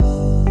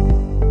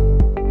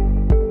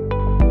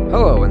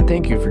and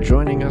thank you for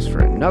joining us for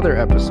another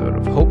episode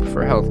of Hope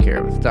for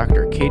Healthcare with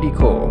Dr. Katie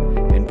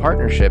Cole in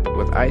partnership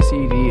with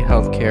ICD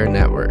Healthcare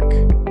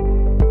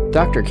Network.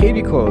 Dr.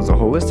 Katie Cole is a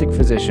holistic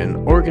physician,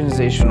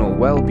 organizational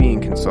well-being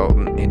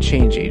consultant, and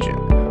change agent,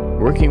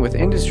 working with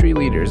industry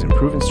leaders and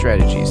proven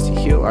strategies to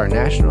heal our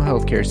national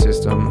healthcare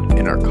system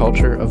and our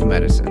culture of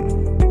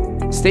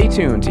medicine. Stay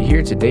tuned to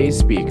hear today's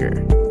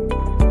speaker.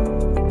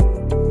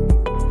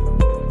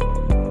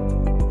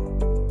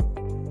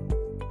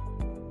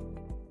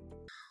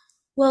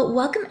 Well,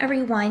 welcome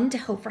everyone to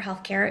Hope for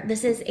Healthcare.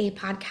 This is a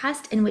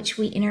podcast in which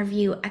we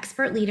interview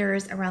expert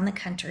leaders around the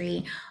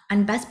country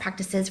on best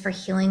practices for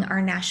healing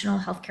our national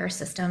healthcare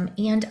system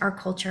and our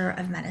culture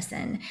of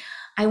medicine.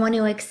 I want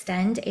to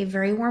extend a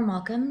very warm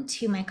welcome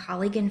to my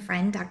colleague and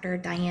friend, Dr.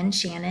 Diane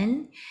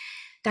Shannon.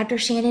 Dr.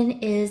 Shannon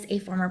is a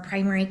former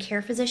primary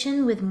care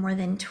physician with more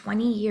than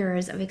 20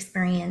 years of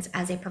experience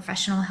as a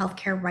professional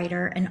healthcare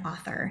writer and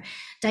author.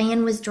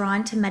 Diane was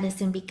drawn to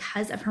medicine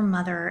because of her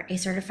mother, a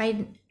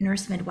certified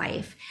nurse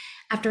midwife.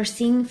 After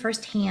seeing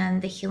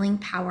firsthand the healing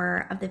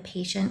power of the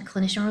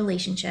patient-clinician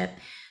relationship,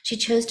 she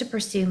chose to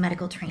pursue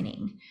medical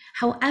training.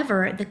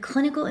 However, the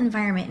clinical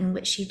environment in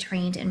which she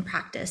trained and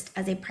practiced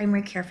as a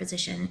primary care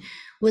physician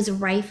was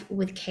rife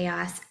with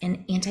chaos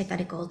and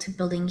antithetical to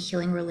building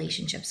healing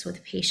relationships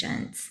with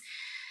patients.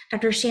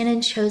 Dr.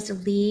 Shannon chose to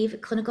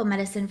leave clinical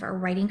medicine for a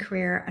writing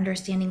career,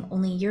 understanding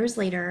only years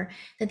later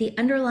that the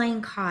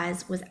underlying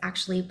cause was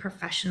actually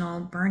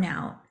professional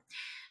burnout.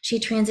 She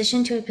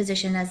transitioned to a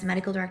position as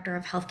medical director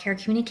of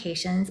healthcare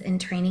communications and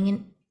training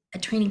in a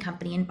training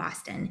company in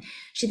Boston.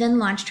 She then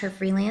launched her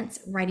freelance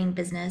writing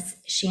business,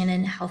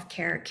 Shannon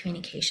Healthcare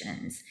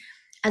Communications.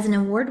 As an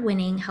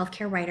award-winning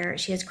healthcare writer,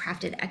 she has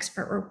crafted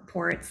expert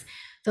reports,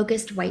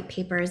 focused white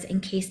papers,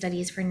 and case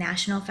studies for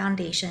national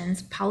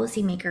foundations,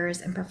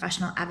 policymakers, and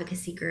professional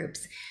advocacy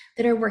groups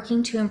that are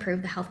working to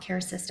improve the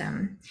healthcare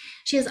system.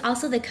 She is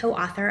also the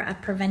co-author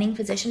of Preventing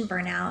Physician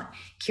Burnout,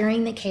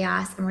 Curing the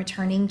Chaos, and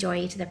Returning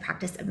Joy to the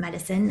Practice of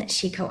Medicine that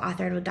she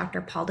co-authored with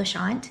Dr. Paul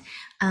Deschamps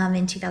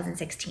in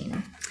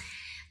 2016.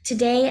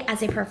 Today,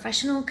 as a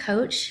professional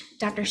coach,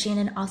 Dr.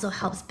 Shannon also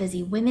helps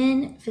busy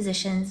women,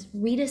 physicians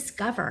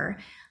rediscover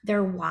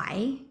their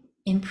why,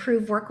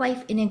 improve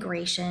work-life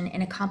integration,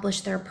 and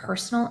accomplish their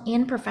personal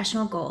and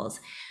professional goals.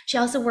 She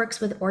also works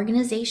with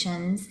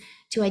organizations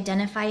to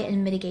identify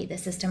and mitigate the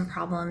system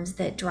problems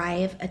that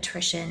drive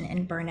attrition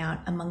and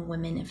burnout among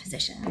women and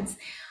physicians.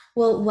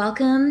 Well,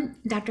 welcome,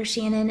 Dr.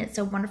 Shannon. It's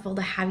so wonderful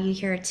to have you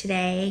here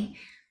today.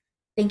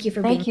 Thank you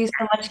for being here. Thank you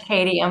so much,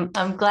 Katie.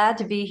 I'm glad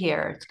to be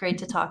here. It's great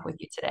to talk with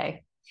you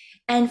today.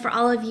 And for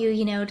all of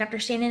you, Dr.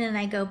 Shannon and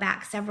I go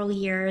back several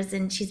years,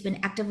 and she's been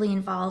actively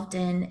involved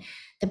in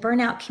the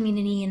burnout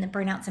community and the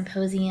burnout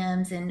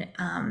symposiums. And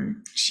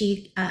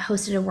she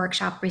hosted a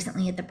workshop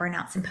recently at the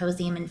Burnout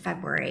Symposium in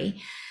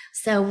February.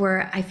 So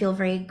I feel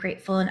very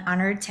grateful and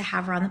honored to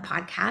have her on the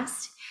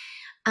podcast.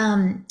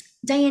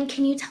 Diane,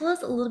 can you tell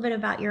us a little bit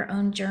about your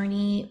own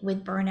journey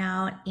with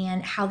burnout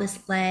and how this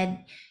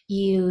led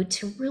you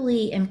to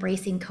really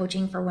embracing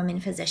coaching for women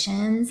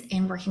physicians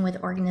and working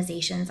with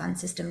organizations on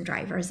system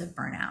drivers of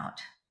burnout?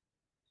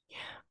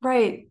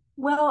 Right.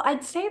 Well,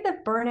 I'd say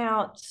that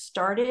burnout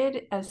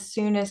started as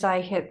soon as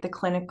I hit the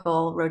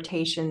clinical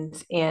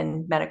rotations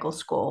in medical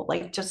school,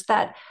 like just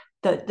that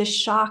the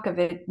shock of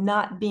it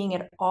not being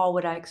at all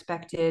what I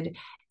expected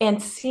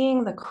and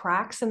seeing the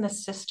cracks in the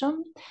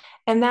system.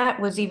 And that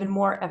was even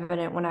more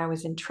evident when I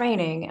was in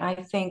training. I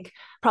think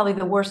probably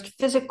the worst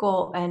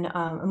physical and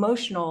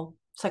emotional,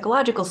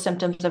 psychological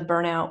symptoms of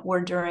burnout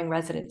were during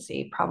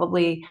residency,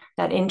 probably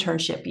that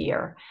internship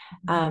year.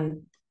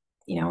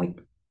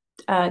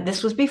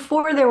 This was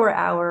before there were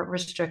hour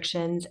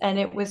restrictions, and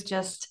it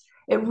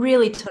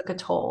really took a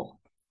toll.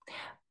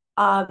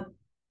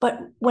 But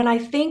when I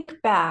think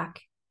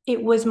back,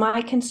 it was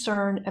my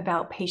concern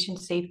about patient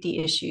safety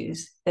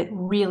issues that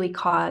really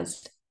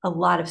caused a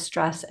lot of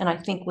stress, and I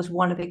think was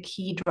one of the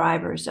key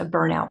drivers of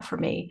burnout for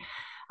me.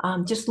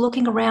 Just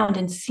looking around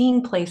and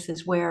seeing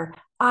places where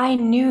I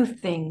knew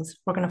things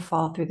were going to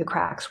fall through the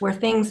cracks, where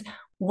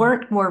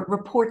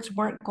reports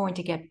weren't going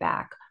to get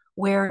back,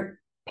 where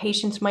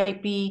patients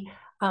might be,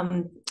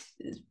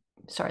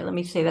 sorry, let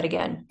me say that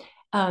again.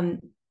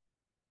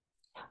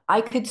 I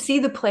could see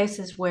the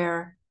places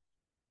where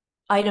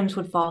items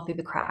would fall through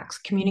the cracks,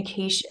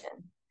 communication,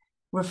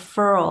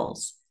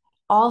 referrals,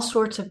 all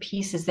sorts of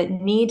pieces that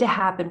need to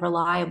happen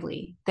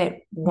reliably that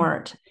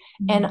weren't.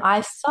 And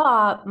I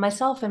saw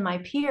myself and my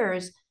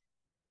peers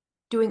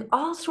doing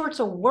all sorts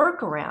of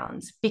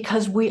workarounds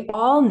because we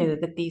all knew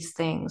that these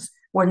things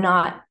were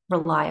not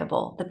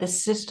reliable, that the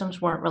systems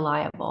weren't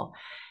reliable.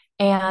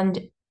 And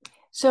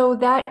so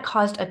that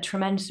caused a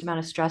tremendous amount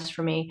of stress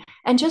for me.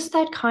 And just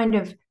that kind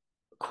of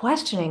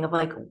questioning of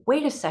like,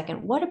 wait a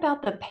second, what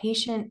about the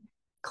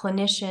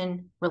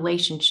patient-clinician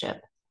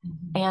relationship?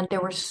 And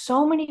there were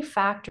so many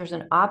factors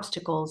and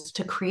obstacles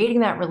to creating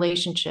that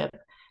relationship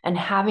and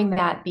having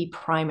that be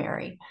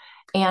primary.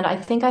 And I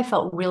think I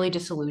felt really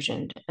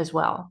disillusioned as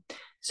well.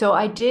 So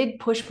I did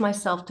push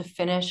myself to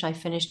finish. I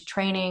finished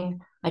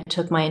training. I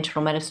took my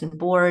internal medicine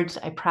boards.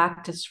 I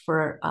practiced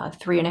for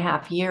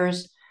 3.5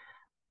 years.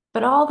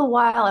 But all the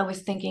while I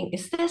was thinking,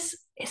 is this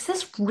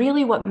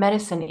really what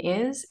medicine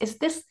is? Is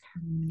this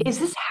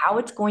how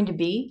it's going to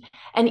be?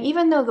 And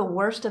even though the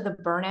worst of the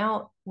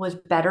burnout was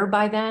better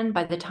by then,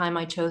 by the time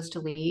I chose to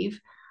leave,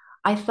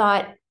 I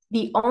thought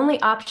the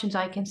only options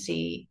I can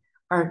see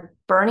are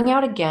burning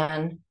out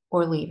again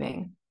or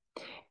leaving.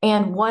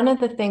 And one of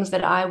the things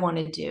that I want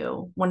to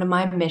do, one of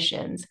my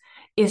missions,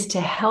 is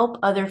to help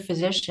other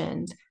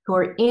physicians who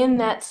are in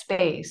that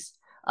space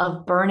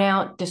of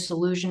burnout,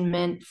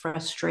 disillusionment,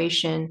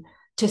 frustration,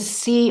 to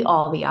see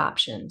all the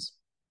options.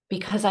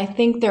 Because I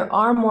think there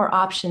are more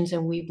options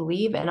than we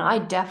believe. And I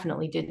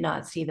definitely did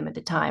not see them at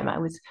the time. I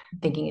was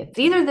thinking it's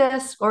either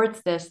this or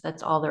it's this.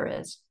 That's all there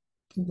is.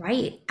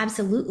 Right,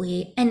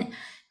 absolutely. And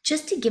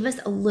just to give us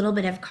a little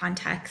bit of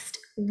context,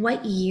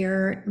 what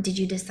year did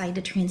you decide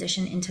to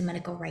transition into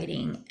medical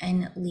writing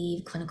and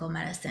leave clinical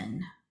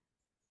medicine?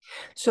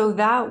 So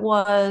that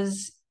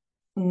was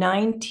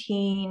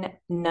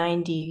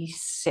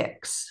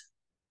 1996.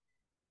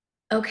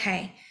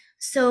 Okay,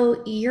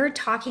 so you're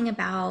talking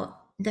about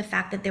the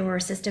fact that there were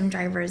system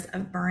drivers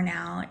of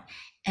burnout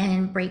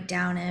and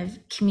breakdown of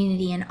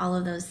community and all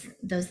of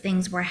those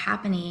things were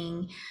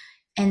happening,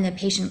 and the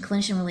patient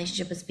clinician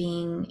relationship was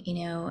being,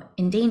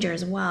 in danger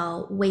as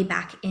well, way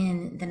back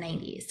in the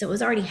 90s. So it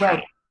was already happening.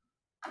 Right.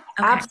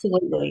 Okay.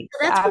 Absolutely. So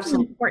that's really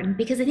Absolutely. important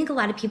because I think a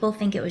lot of people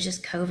think it was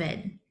just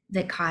COVID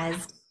that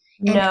caused,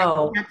 and I think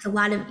No, that's a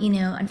lot of,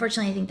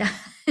 unfortunately, I think that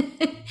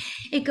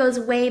it goes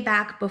way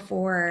back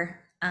before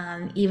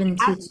even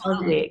 2000.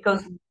 absolutely. It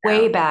goes So,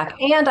 way back.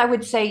 And I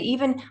would say,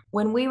 even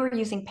when we were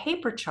using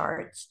paper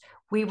charts,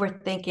 we were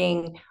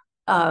thinking,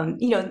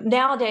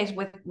 nowadays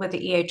with the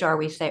EHR,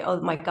 we say,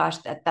 oh my gosh,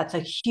 that's a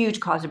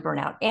huge cause of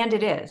burnout. And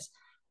it is.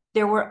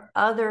 There were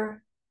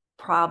other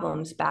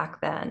problems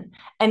back then.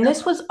 And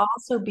this was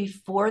also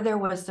before there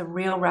was the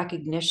real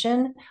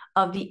recognition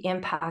of the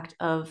impact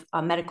of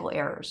medical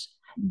errors.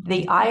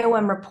 The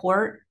IOM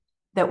report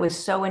that was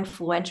so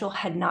influential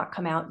had not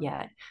come out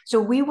yet. So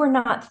we were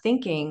not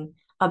thinking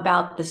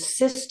about the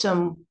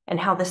system and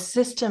how the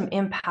system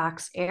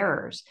impacts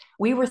errors.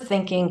 We were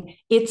thinking,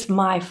 it's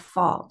my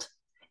fault.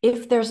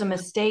 If there's a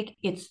mistake,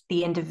 it's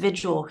the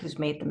individual who's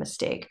made the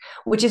mistake,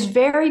 which is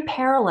very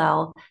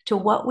parallel to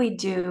what we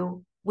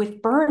do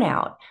with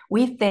burnout.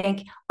 We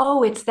think,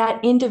 oh, it's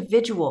that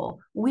individual.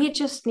 We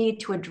just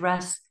need to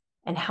address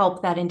and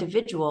help that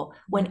individual,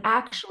 when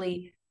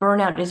actually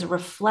burnout is a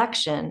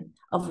reflection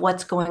of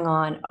what's going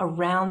on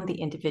around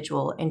the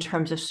individual in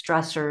terms of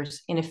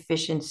stressors,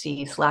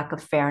 inefficiencies, lack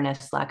of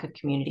fairness, lack of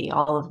community,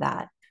 all of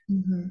that.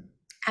 mhm.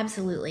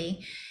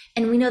 Absolutely.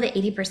 And we know that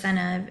 80%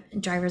 of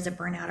drivers of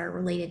burnout are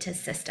related to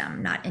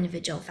system, not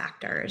individual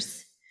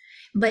factors.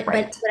 But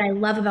Right. what I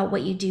love about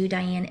what you do,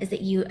 Diane, is that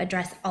you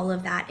address all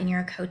of that in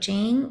your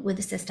coaching with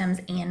the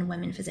systems and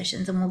women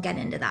physicians, and we'll get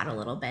into that a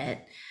little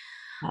bit.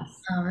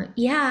 Yes.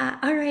 Yeah,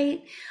 all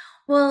right.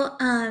 Well,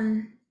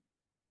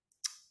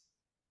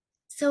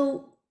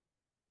 so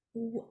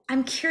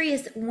I'm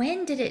curious,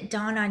 when did it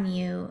dawn on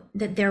you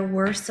that there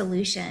were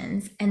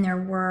solutions and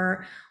there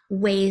were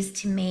ways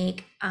to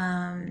make a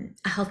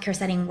healthcare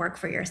setting work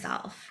for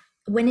yourself?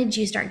 When did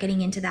you start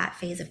getting into that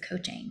phase of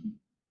coaching?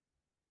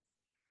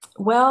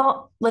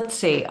 Well, let's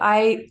see.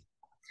 I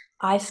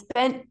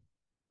spent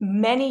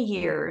many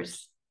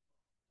years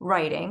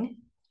writing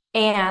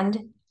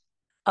and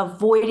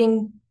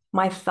avoiding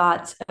my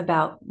thoughts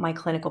about my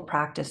clinical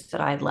practice that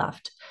I had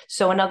left.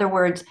 So, in other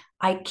words,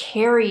 I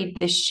carried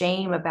the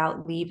shame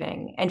about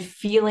leaving and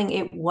feeling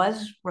it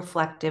was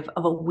reflective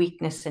of a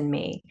weakness in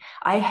me.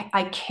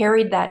 I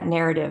carried that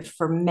narrative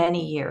for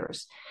many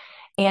years.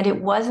 And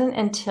it wasn't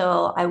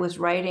until I was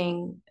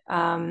writing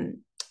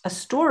a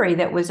story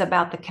that was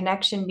about the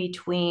connection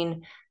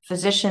between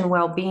physician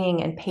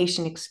well-being and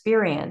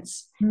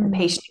Mm,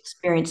 patient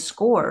experience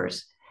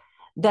scores,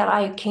 that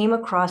I came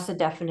across the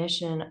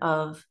definition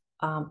of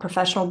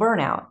professional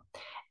burnout.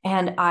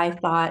 And I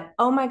thought,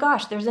 oh my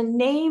gosh, there's a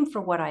name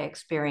for what I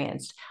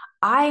experienced.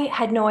 I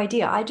had no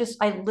idea. I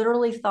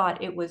literally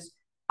thought it was,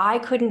 I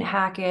couldn't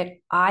hack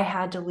it. I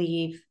had to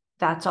leave.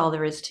 That's all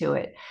there is to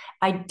it.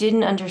 I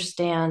didn't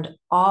understand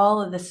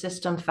all of the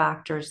system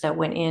factors that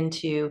went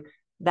into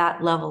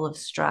that level of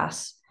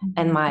stress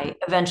and mhm,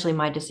 eventually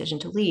my decision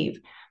to leave.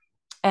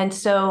 And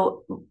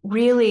so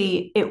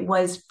really it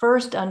was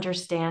first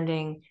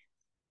understanding,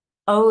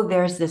 oh,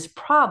 there's this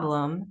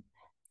problem,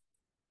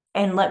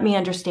 and let me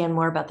understand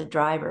more about the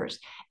drivers.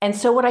 And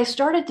so what I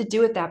started to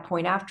do at that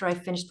point, after I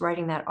finished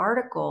writing that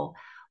article,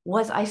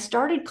 was I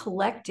started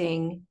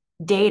collecting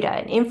data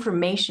and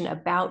information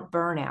about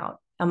burnout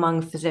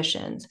among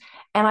physicians.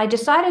 And I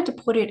decided to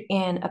put it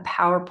in a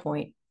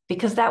PowerPoint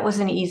because that was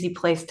an easy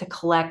place to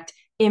collect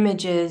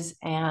images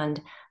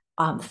and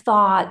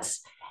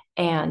thoughts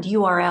and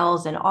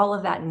URLs and all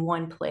of that in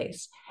one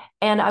place.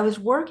 And I was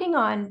working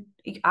on,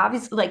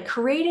 obviously, like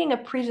creating a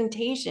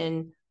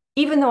presentation,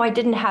 even though I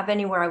didn't have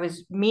anywhere I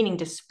was meaning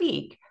to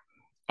speak.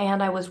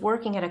 And I was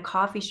working at a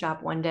coffee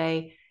shop one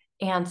day,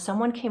 and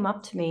someone came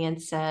up to me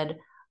and said,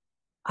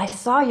 I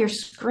saw your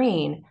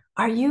screen.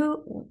 Are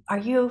you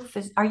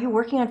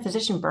working on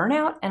physician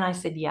burnout? And I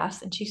said,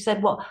 yes. And she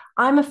said, well,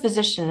 I'm a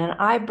physician and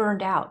I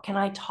burned out. Can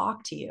I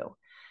talk to you?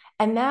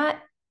 And that,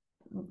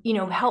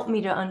 helped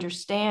me to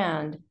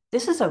understand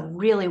this is a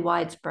really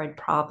widespread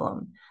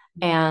problem.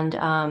 And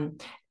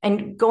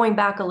going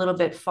back a little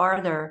bit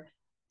farther,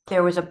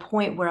 there was a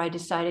point where I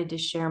decided to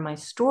share my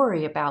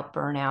story about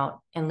burnout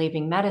and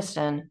leaving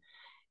medicine.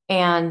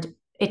 And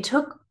it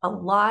took a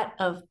lot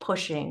of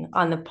pushing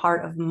on the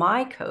part of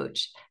my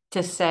coach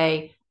to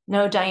say,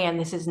 no, Diane,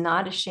 this is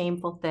not a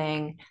shameful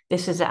thing.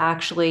 This is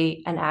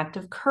actually an act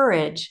of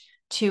courage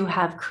to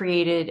have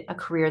created a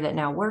career that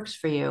now works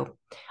for you.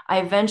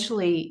 I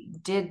eventually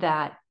did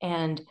that.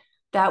 And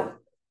that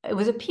it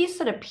was a piece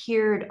that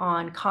appeared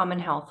on Common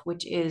Health,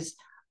 which is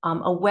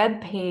a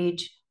web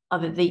page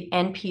of the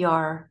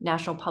NPR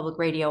National Public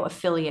Radio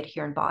affiliate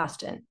here in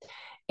Boston.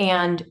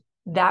 And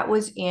that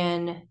was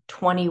in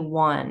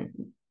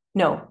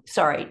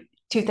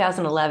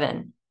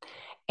 2011.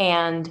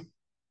 And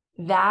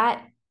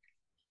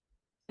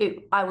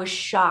I was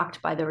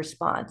shocked by the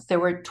response. There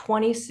were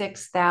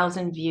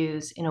 26,000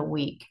 views in a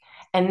week.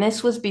 And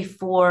this was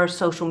before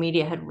social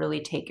media had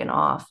really taken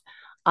off.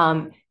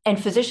 And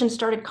physicians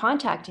started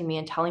contacting me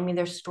and telling me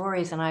their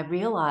stories. And I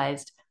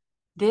realized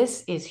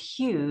this is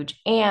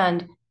huge.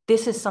 And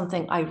this is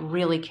something I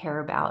really care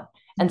about.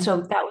 And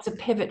so that was a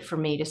pivot for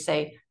me to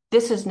say,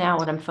 this is now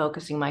what I'm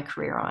focusing my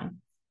career on.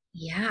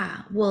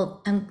 Yeah.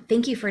 Well,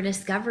 thank you for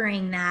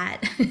discovering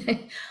that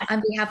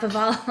on behalf of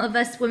all of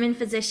us women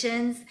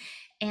physicians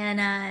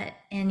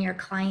and your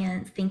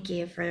clients. Thank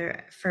you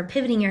for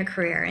pivoting your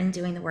career and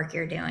doing the work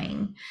you're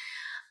doing.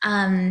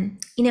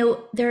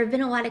 There have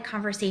been a lot of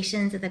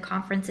conversations at the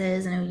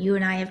conferences. I know you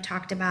and I have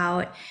talked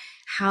about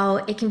how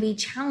it can be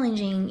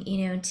challenging,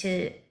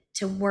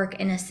 to work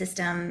in a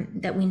system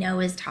that we know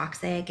is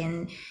toxic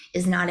and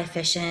is not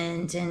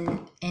efficient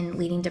and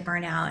leading to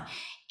burnout,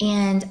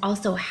 and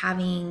also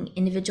having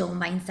individual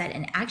mindset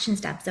and action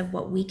steps of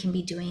what we can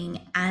be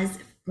doing as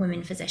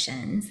women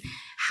physicians.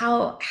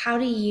 How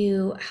do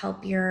you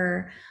help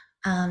your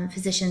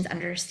physicians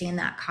understand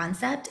that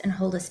concept and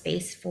hold a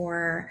space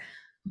for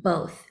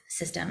both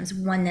systems,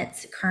 one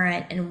that's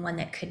current and one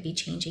that could be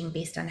changing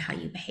based on how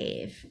you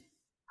behave?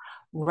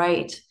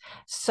 Right.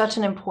 Such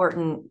an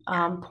important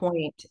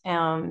point.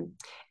 And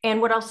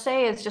what I'll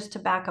say is, just to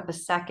back up a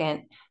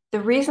second, the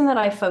reason that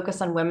I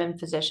focus on women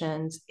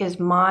physicians is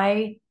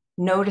my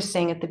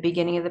noticing at the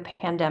beginning of the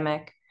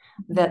pandemic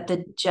that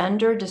the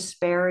gender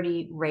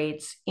disparity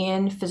rates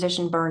in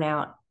physician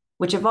burnout,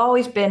 which have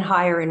always been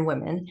higher in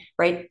women,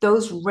 right?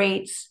 Those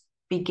rates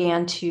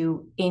began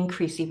to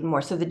increase even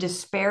more. So the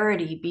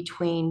disparity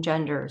between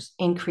genders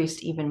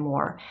increased even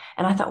more.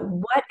 And I thought,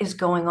 what is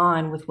going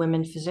on with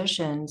women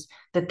physicians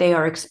that they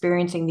are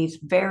experiencing these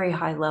very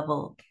high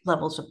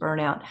levels of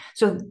burnout?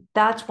 So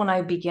that's when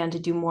I began to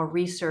do more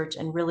research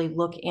and really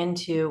look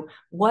into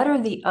what are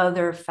the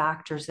other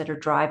factors that are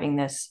driving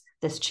this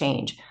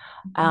change.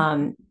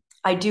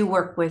 I do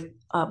work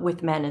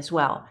with men as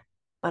well.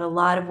 But a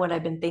lot of what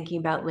I've been thinking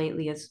about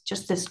lately is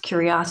just this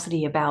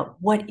curiosity about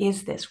what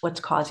is this? What's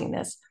causing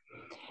this?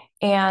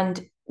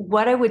 And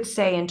what I would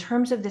say in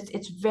terms of this,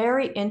 it's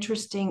very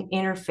interesting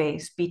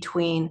interface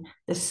between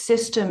the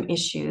system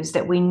issues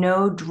that we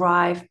know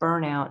drive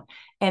burnout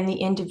and the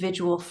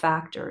individual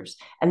factors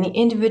and the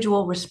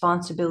individual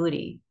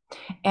responsibility.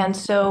 And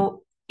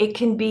so it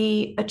can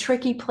be a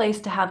tricky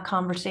place to have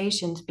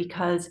conversations,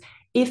 because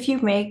if you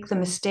make the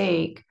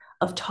mistake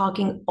of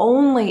talking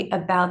only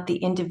about the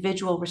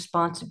individual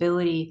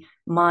responsibility,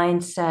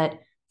 mindset,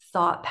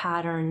 thought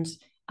patterns,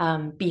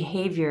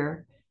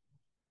 behavior,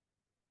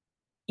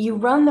 you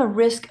run the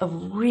risk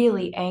of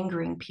really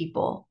angering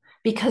people,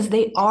 because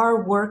they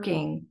are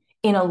working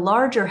in a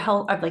larger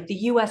health, like the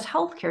US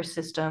healthcare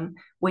system,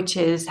 which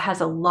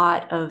has a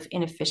lot of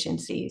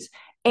inefficiencies,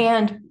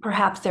 and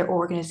perhaps their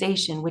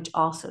organization, which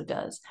also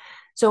does.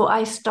 So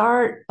I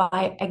start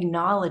by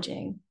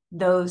acknowledging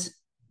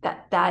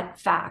that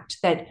fact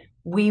that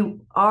we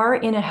are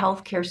in a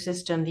healthcare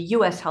system, the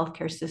US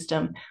healthcare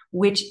system,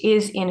 which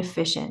is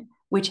inefficient,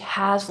 which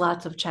has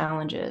lots of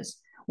challenges,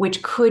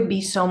 which could be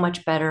so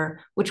much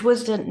better, which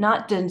was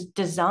not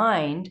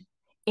designed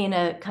in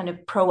a kind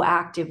of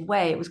proactive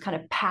way. It was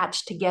kind of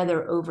patched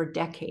together over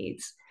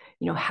decades,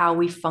 how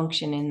we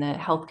function in the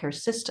healthcare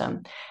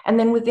system. And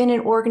then within an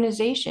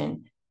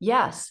organization,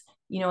 yes,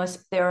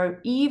 there are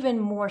even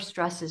more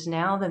stresses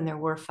now than there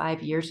were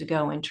 5 years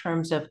ago in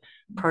terms of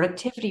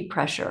productivity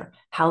pressure,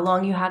 how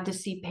long you have to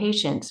see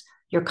patients,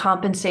 your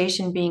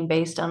compensation being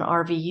based on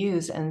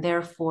RVUs and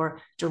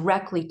therefore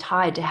directly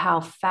tied to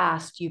how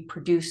fast you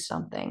produce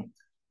something.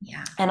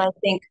 Yeah. And I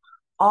think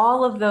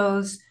all of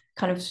those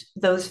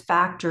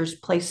factors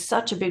play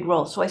such a big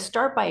role. So I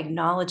start by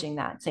acknowledging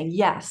that, saying,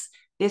 yes,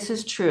 this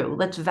is true.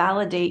 Let's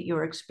validate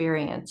your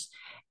experience.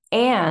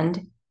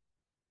 And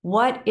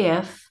what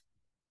if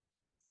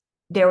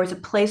there was a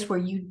place where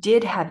you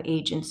did have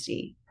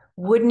agency?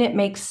 Wouldn't it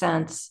make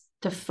sense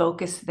to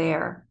focus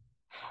there.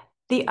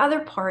 The other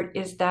part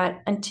is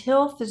that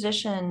until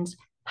physicians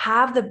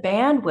have the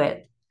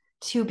bandwidth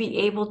to be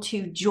able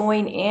to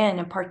join in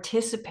and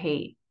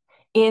participate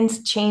in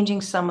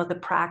changing some of the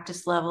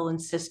practice level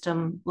and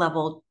system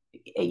level,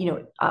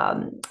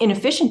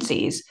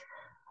 inefficiencies,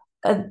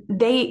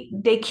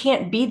 they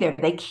can't be there.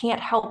 They can't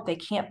help. They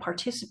can't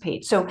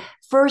participate. So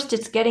first,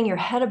 it's getting your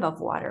head above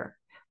water,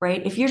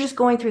 right? If you're just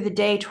going through the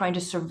day trying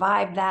to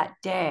survive that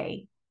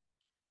day,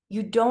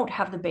 you don't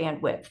have the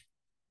bandwidth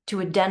to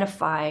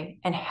identify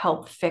and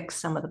help fix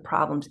some of the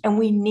problems. And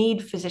we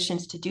need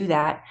physicians to do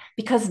that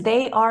because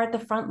they are at the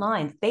front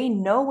lines. They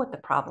know what the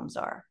problems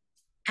are.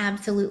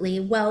 Absolutely.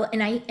 Well,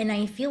 and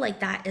I feel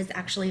like that is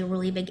actually a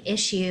really big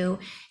issue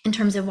in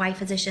terms of why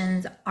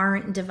physicians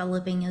aren't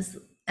developing as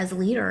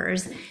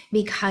leaders,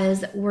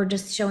 because we're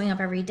just showing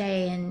up every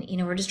day and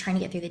we're just trying to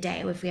get through the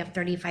day. If we have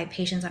 35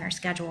 patients on our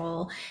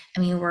schedule, I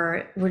mean,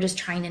 we're just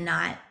trying to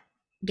not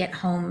get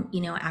home,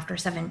 after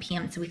 7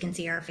 p.m. so we can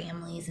see our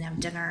families and have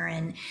dinner.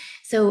 And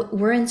so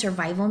we're in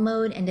survival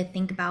mode. And to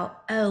think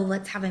about, oh,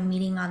 let's have a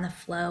meeting on the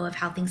flow of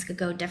how things could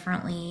go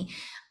differently.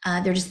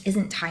 There just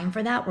isn't time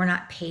for that. We're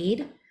not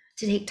paid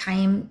to take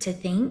time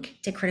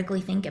to critically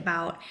think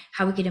about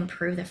how we could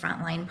improve the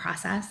frontline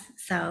process.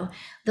 So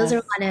those are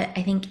a lot of,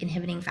 I think,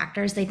 inhibiting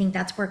factors. I think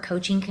that's where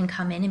coaching can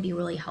come in and be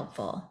really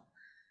helpful.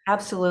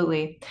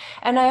 Absolutely.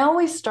 And I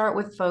always start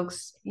with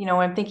folks,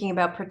 I'm thinking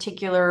about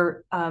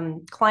particular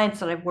clients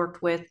that I've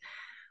worked with,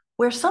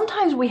 where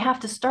sometimes we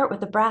have to start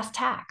with the brass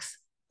tacks.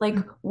 Like,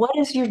 what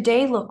does your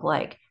day look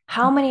like?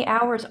 How many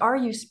hours are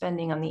you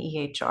spending on the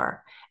EHR?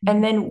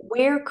 And then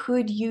where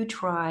could you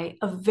try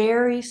a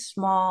very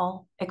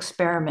small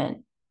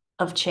experiment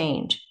of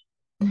change?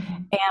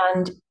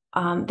 And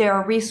there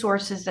are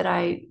resources that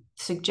I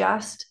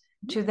suggest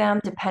to them,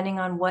 depending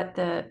on what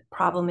the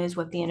problem is,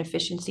 what the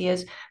inefficiency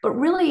is. But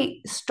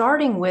really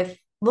starting with,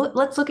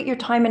 let's look at your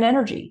time and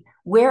energy.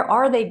 Where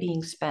are they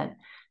being spent?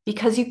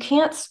 Because you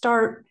can't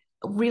start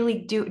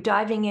really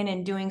diving in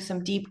and doing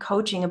some deep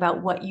coaching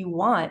about what you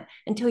want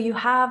until you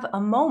have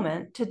a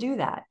moment to do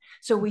that.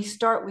 So we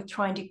start with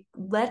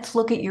let's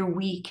look at your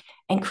week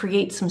and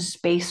create some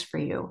space for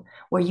you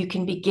where you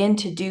can begin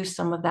to do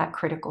some of that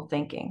critical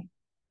thinking.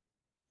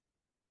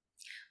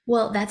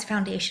 Well, that's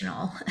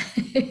foundational.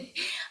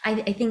 I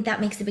think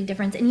that makes a big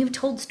difference. And you've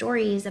told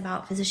stories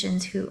about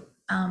physicians who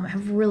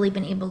have really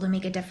been able to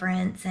make a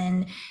difference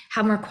and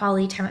have more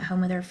quality time at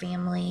home with their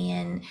family.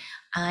 And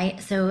I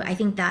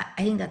think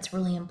that's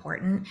really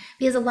important,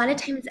 because a lot of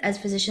times as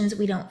physicians,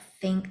 we don't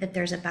think that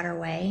there's a better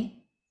way.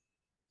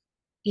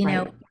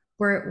 Right.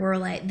 We're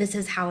like, this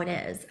is how it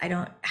is.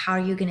 How are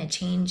you going to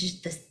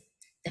change this?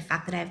 The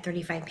fact that I have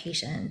 35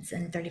 patients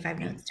and 35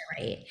 notes to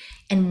write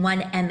and 1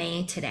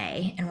 MA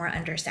today, and we're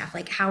understaffed.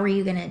 Like, how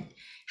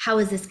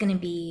is this going to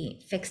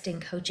be fixed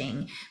in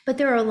coaching? But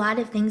there are a lot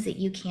of things that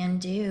you can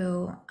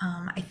do,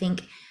 I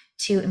think,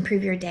 to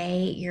improve your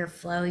day, your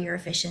flow, your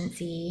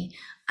efficiency.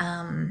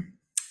 Right.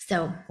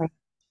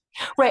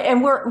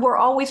 And we're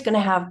always going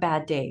to have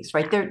bad days,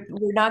 right?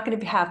 We're not going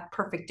to have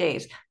perfect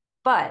days.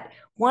 But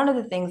one of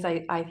the things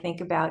I think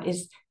about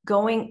is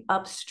going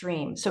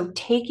upstream. So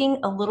taking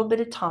a little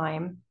bit of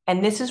time,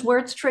 and this is where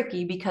it's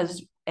tricky,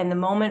 because in the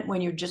moment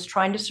when you're just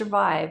trying to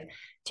survive,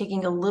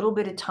 taking a little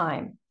bit of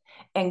time.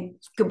 And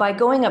by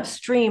going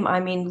upstream, I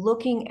mean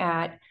looking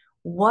at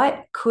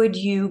what could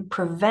you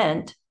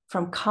prevent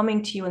from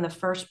coming to you in the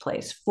first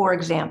place. For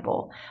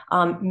example,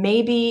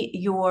 maybe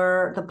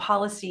the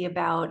policy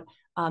about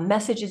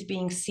messages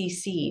being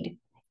CC'd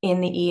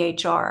in the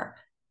EHR.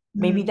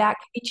 Maybe that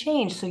can be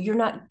changed so you're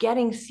not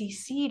getting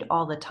CC'd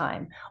all the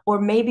time. Or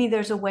maybe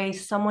there's a way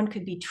someone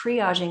could be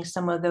triaging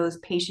some of those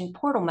patient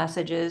portal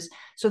messages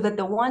so that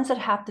the ones that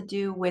have to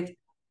do with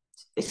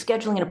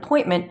scheduling an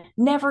appointment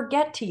never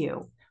get to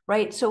you,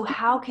 right? So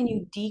how can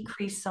you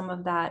decrease some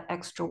of that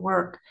extra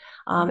work?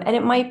 And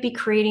it might be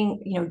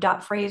creating,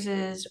 dot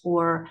phrases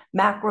or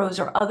macros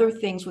or other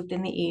things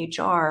within the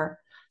EHR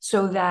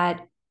so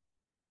that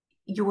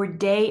your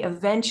day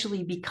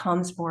eventually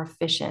becomes more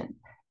efficient.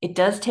 It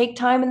does take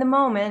time in the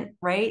moment,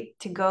 right,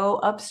 to go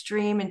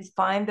upstream and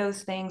find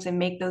those things and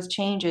make those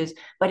changes,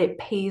 but it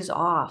pays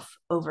off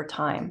over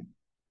time.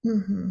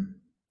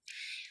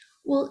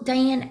 Well,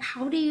 Diane,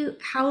 how do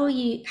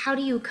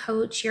you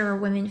coach your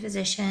women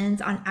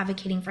physicians on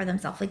advocating for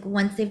themselves? Like,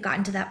 once they've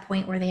gotten to that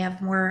point where they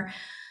have more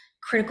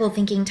critical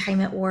thinking time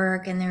at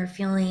work and they're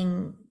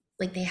feeling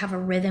like they have a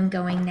rhythm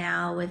going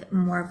now with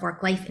more of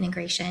work-life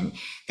integration,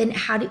 then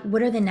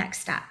what are the next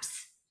steps?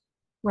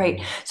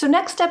 Right. So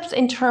next steps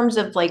in terms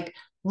of like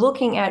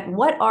looking at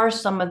what are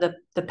some of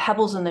the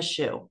pebbles in the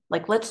shoe?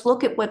 Like, let's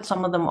look at what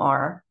some of them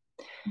are.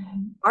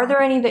 Are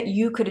there any that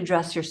you could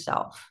address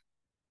yourself?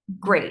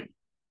 Great.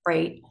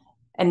 Right.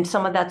 And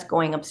some of that's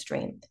going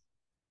upstream.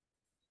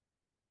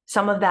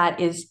 Some of that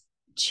is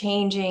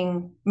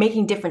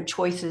making different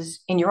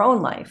choices in your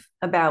own life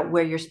about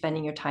where you're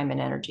spending your time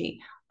and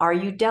energy. Are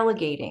you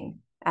delegating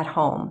at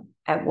home,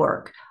 at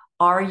work?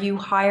 Are you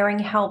hiring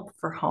help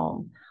for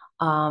home?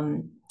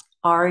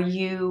 Are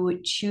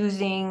you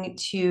choosing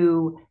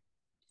to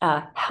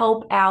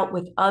help out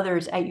with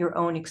others at your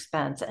own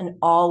expense and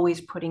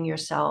always putting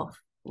yourself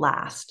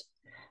last,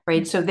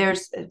 right? So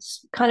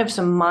it's kind of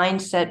some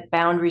mindset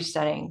boundary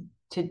setting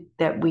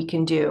that we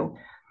can do.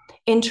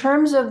 In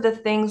terms of the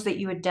things that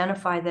you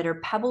identify that are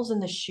pebbles in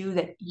the shoe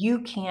that you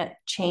can't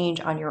change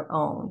on your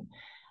own,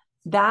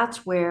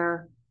 that's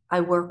where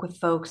I work with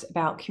folks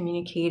about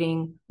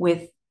communicating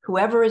with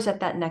whoever is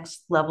at that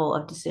next level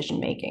of decision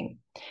making.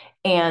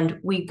 And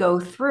we go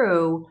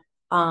through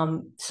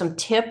some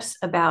tips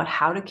about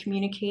how to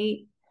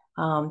communicate.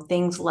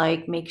 Things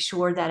like make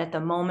sure that at the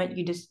moment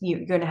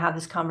you're going to have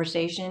this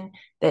conversation,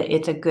 that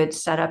it's a good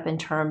setup in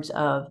terms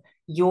of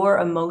your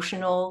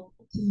emotional,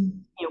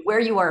 where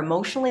you are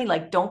emotionally,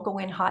 like don't go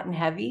in hot and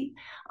heavy.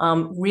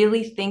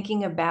 Really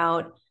thinking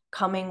about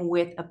coming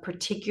with a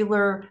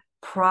particular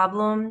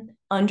problem,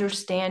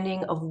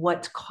 understanding of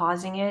what's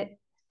causing it,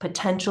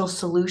 potential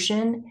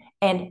solution,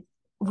 and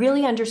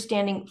really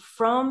understanding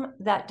from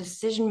that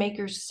decision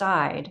maker's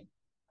side,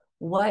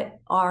 what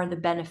are the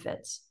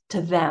benefits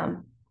to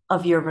them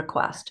of your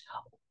request,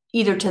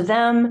 either to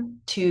them,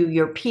 to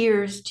your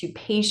peers, to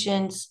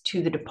patients,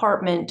 to the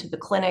department, to the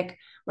clinic,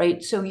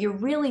 right? So you're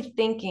really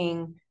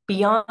thinking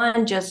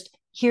beyond just,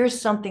 here's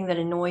something that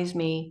annoys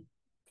me,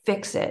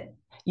 fix it.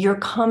 You're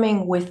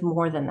coming with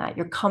more than that.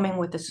 You're coming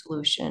with a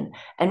solution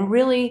and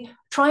really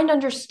trying to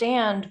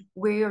understand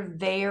where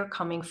they're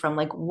coming from,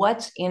 like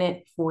what's in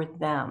it for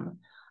them.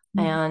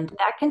 And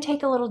that can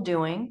take a little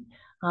doing.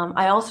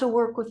 I also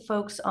work with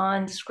folks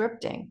on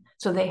scripting.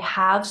 So they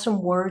have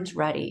some words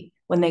ready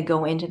when they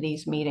go into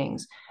these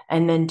meetings,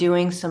 and then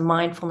doing some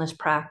mindfulness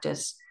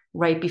practice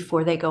right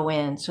before they go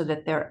in so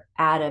that they're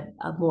at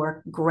a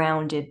more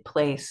grounded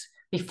place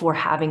before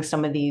having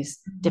some of these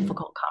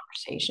difficult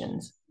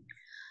conversations.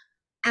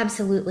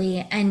 Absolutely.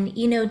 And,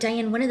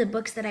 Diane, one of the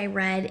books that I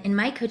read in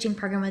my coaching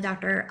program with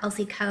Dr.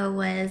 Elsie Coe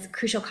was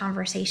Crucial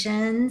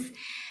Conversations.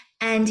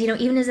 And,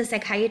 even as a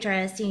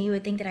psychiatrist, you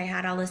would think that I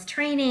had all this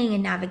training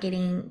and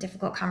navigating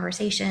difficult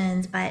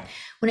conversations. But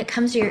when it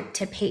comes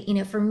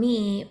to for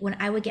me, when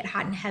I would get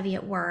hot and heavy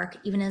at work,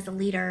 even as a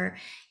leader,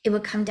 it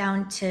would come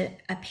down to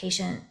a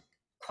patient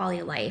quality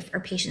of life or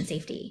patient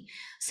safety.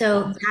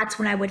 So that's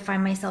when I would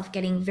find myself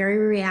getting very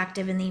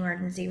reactive in the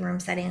emergency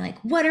room setting, like,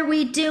 what are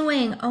we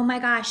doing? Oh my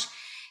gosh.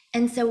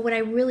 And so what I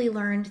really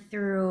learned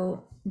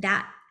through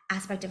that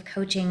aspect of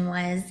coaching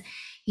was,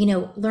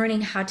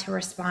 learning how to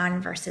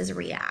respond versus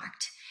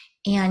react,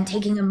 and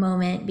taking a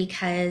moment,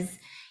 because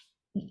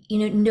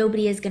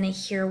nobody is going to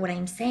hear what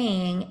I'm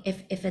saying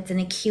if it's an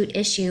acute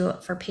issue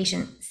for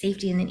patient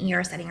safety in an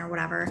ER setting or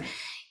whatever.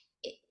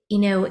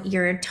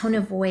 Your tone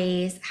of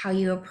voice, how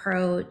you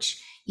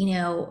approach,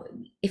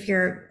 if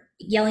you're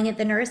yelling at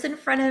the nurse in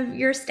front of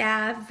your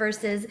staff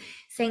versus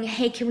saying,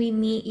 hey, can we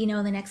meet, in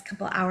the next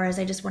couple of hours?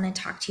 I just want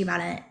to talk to you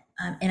about an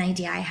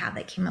idea I have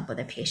that came up with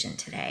a patient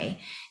today,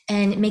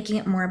 and making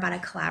it more about a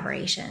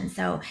collaboration.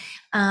 So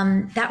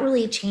that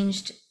really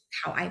changed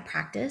how I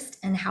practiced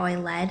and how I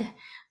led.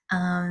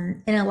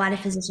 And a lot of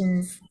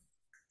physicians,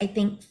 I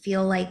think,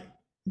 feel like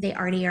they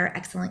already are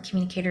excellent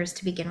communicators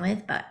to begin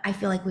with, but I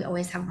feel like we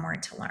always have more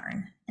to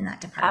learn in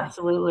that department.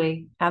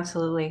 Absolutely.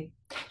 Absolutely.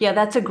 Yeah,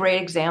 that's a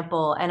great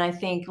example. And I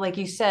think, like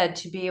you said,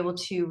 to be able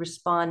to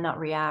respond, not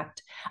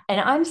react.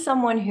 And I'm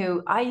someone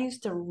who I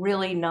used to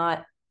really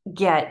not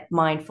get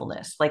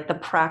mindfulness, like the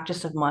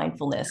practice of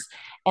mindfulness.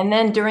 And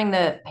then during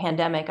the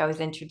pandemic, I was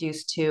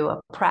introduced to a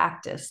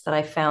practice that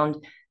I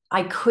found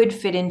I could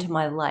fit into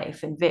my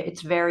life, and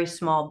it's very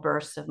small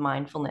bursts of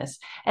mindfulness.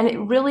 And it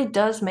really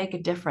does make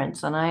a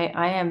difference. And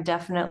I am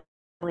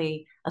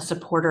definitely a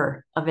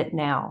supporter of it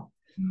now.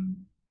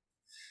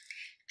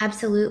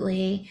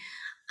 Absolutely.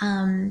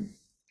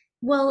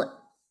 Well,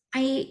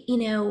 I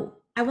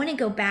want to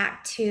go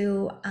back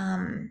to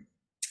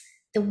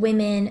the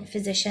women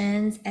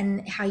physicians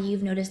and how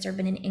you've noticed there have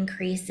been an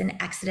increase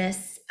in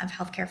exodus of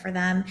healthcare for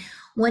them.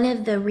 One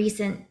of the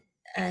recent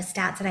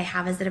stats that I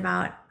have is that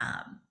about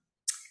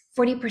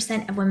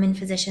 40% of women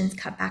physicians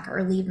cut back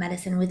or leave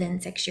medicine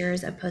within 6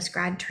 years of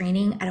post-grad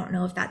training. I don't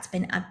know if that's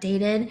been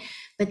updated,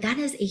 but that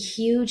is a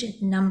huge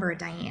number,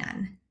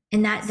 Diane.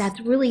 And that's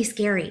really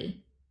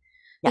scary.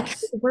 Yes.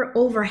 Because we're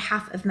over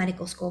half of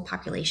medical school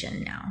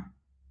population now.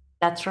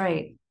 That's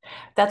right.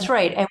 That's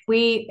right. And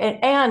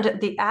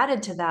the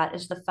added to that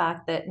is the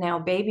fact that now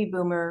baby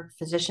boomer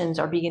physicians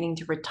are beginning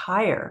to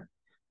retire,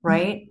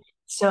 right?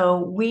 So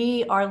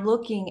we are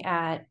looking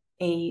at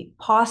a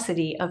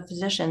paucity of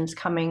physicians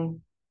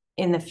coming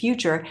in the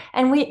future.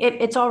 And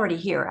it's already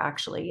here,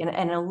 actually.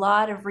 And a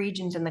lot of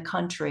regions in the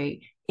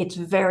country, it's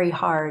very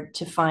hard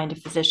to find a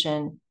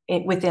physician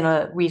within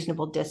a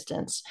reasonable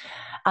distance.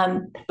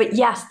 But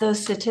yes,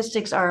 those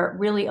statistics are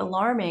really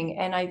alarming.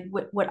 And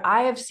what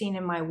I have seen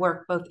in my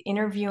work, both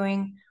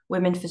interviewing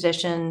women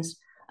physicians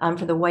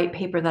for the white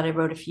paper that I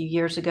wrote a few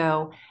years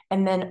ago,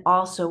 and then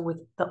also with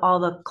all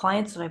the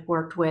clients that I've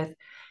worked with,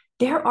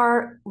 there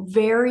are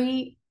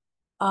very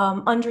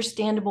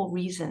understandable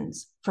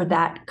reasons for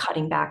that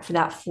cutting back, for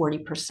that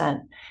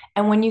 40%.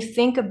 And when you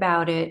think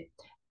about it,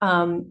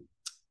 those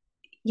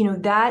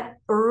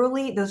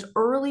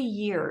early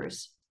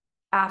years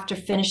after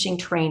finishing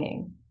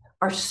training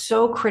are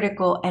so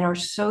critical and are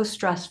so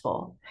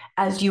stressful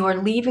as you are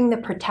leaving the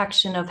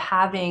protection of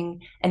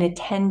having an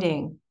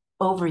attending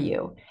over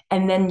you.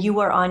 And then you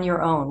are on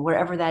your own,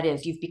 wherever that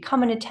is. You've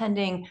become an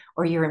attending,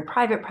 or you're in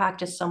private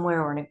practice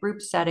somewhere, or in a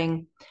group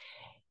setting.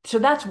 So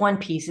that's one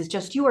piece, is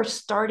just you are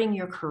starting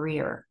your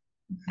career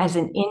as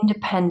an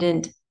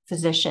independent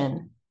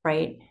physician,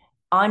 right?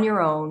 On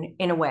your own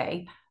in a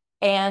way.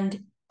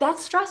 And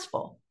that's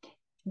stressful.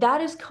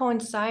 That is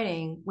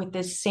coinciding with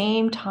the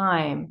same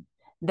time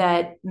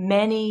that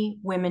many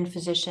women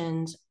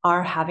physicians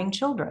are having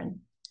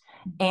children.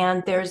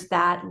 And there's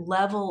that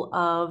level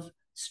of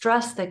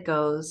stress that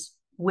goes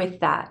with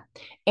that.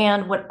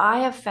 And what I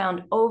have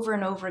found over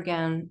and over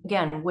again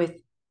with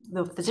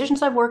the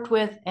physicians I've worked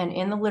with and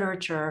in the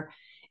literature,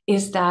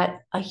 is that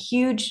a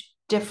huge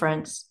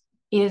difference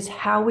is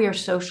how we are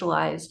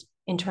socialized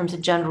in terms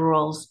of gender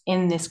roles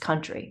in this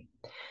country.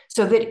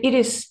 So that it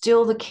is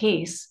still the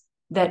case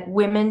that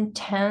women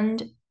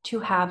tend to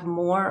have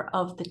more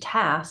of the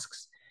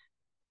tasks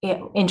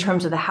in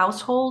terms of the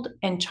household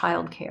and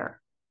childcare.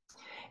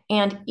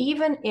 And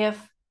even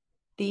if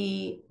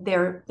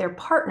their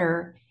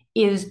partner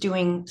is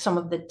doing some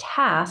of the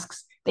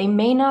tasks, they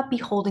may not be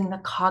holding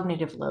the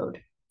cognitive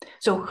load.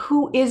 So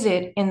who is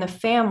it in the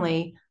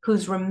family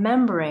who's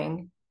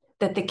remembering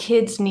that the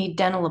kids need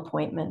dental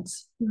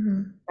appointments,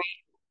 right?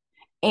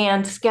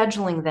 And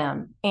scheduling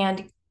them,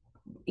 and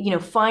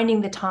finding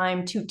the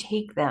time to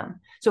take them?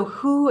 So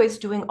who is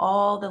doing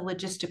all the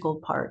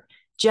logistical part?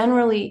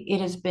 Generally,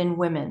 it has been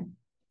women.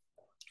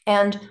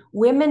 And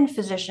women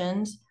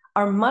physicians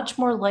are much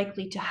more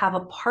likely to have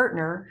a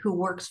partner who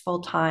works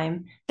full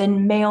time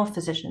than male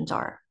physicians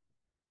are.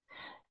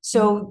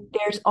 So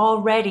there's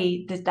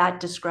already that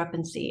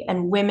discrepancy,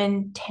 and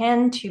women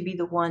tend to be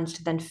the ones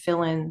to then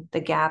fill in the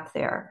gap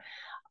there.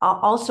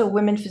 Also,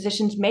 women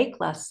physicians make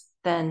less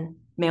than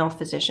male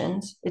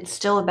physicians. It's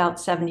still about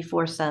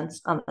 74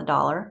 cents on the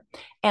dollar.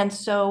 And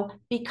so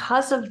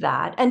because of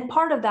that, and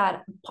part of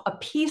that, a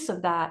piece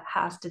of that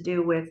has to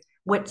do with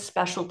what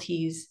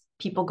specialties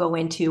people go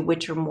into,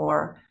 which are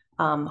more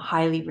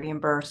highly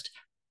reimbursed.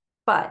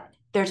 But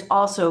there's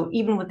also,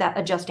 even with that,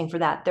 adjusting for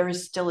that, there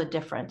is still a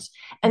difference.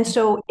 And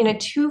so in a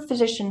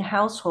 2-physician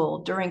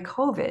household during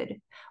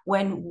COVID,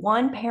 when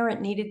one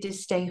parent needed to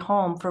stay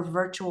home for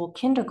virtual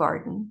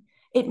kindergarten,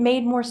 it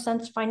made more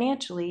sense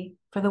financially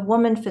for the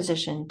woman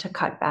physician to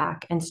cut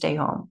back and stay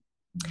home.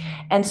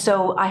 And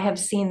so I have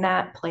seen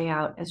that play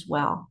out as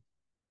well.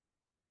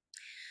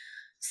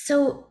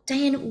 So,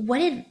 Diane,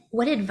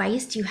 what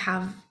advice do you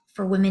have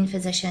for women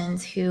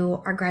physicians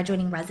who are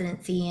graduating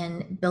residency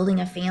and building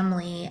a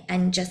family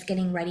and just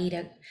getting ready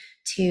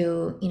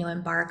to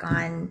embark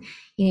on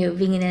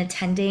being an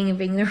attending and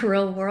being in the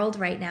real world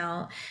right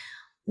now?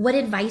 What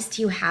advice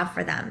do you have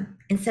for them,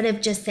 instead of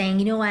just saying,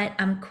 you know what,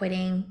 I'm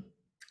quitting,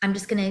 I'm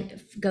just going to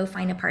go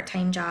find a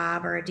part-time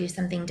job or do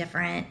something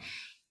different?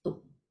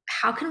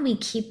 How can we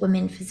keep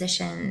women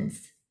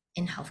physicians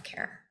in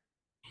healthcare?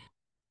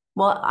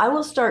 Well, I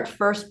will start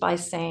first by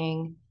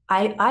saying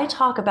I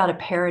talk about a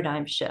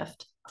paradigm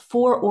shift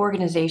for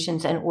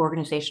organizations and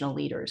organizational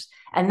leaders.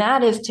 And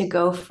that is to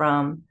go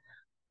from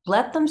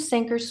let them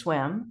sink or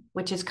swim,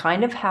 which is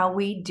kind of how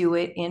we do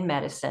it in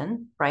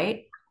medicine,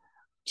 right?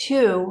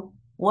 To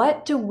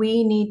what do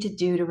we need to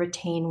do to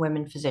retain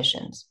women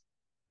physicians?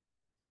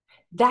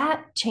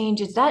 That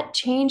change in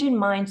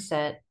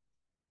mindset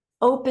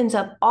opens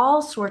up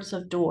all sorts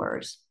of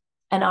doors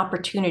and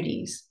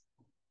opportunities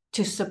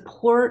to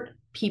support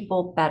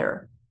people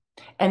better.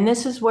 And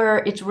this is where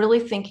it's really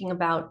thinking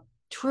about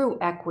true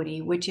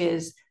equity, which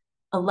is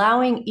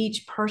allowing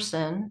each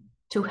person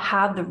to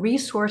have the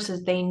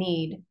resources they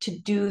need to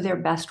do their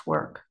best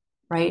work,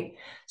 right?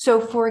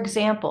 So for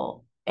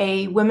example,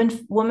 a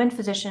woman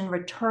physician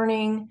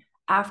returning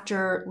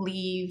after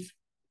leave,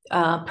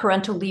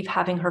 parental leave,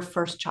 having her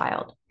first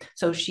child.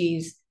 So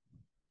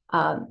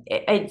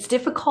it's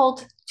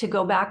difficult to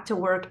go back to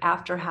work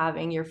after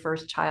having your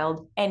first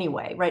child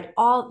anyway, right?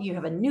 You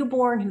have a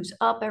newborn who's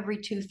up every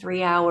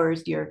 2-3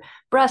 hours, you're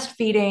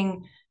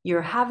breastfeeding,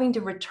 you're having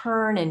to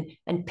return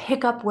and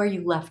pick up where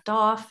you left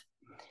off.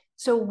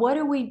 So what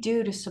do we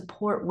do to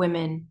support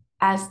women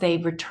as they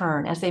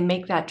return, as they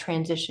make that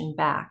transition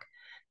back?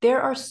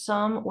 There are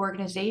some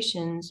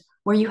organizations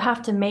where you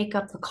have to make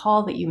up the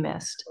call that you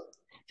missed.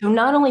 So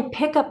not only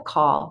pick up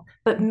call,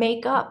 but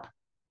make up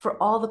for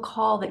all the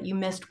call that you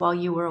missed while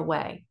you were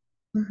away.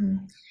 Mm-hmm.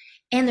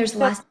 And there's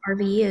less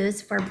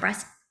RVUs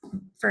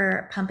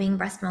for pumping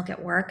breast milk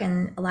at work,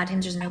 and a lot of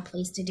times there's no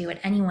place to do it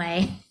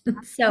anyway.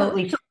 So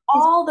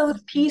all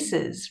those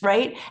pieces,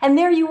 right? And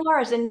there you are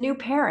as a new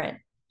parent.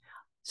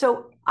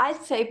 So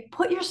I'd say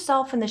put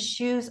yourself in the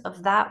shoes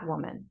of that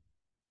woman.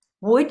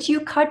 Would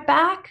you cut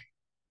back?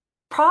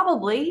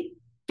 Probably,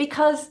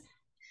 because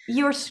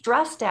you're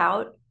stressed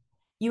out,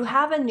 you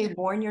have a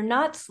newborn, you're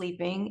not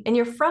sleeping, and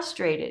you're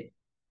frustrated.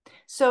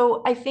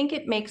 So I think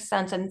it makes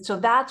sense. And so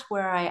that's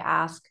where I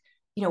ask,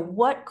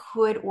 what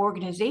could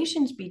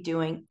organizations be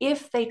doing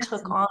if they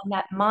took on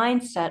that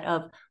mindset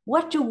of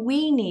what do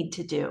we need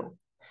to do?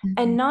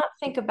 and not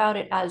think about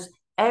it as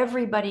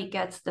everybody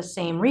gets the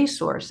same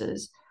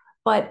resources,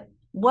 but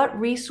what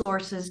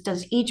resources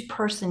does each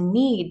person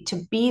need to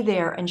be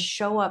there and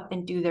show up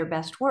and do their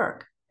best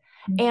work?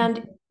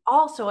 And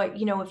also,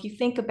 if you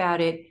think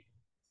about it,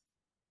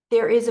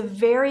 there is a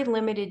very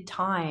limited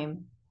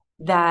time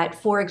that,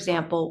 for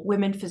example,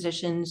 women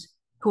physicians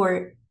who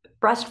are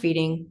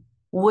breastfeeding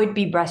would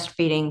be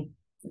breastfeeding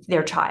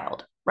their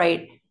child,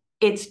 right?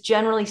 It's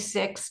generally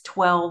 6,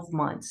 12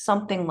 months,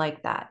 something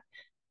like that.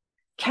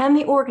 Can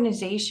the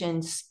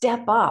organization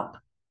step up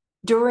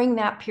during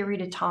that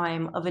period of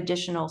time of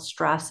additional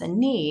stress and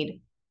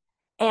need,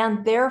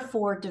 and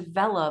therefore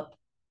develop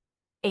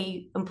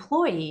a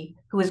employee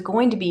who is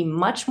going to be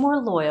much more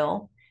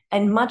loyal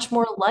and much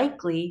more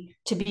likely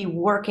to be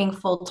working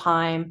full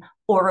time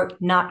or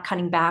not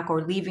cutting back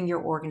or leaving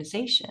your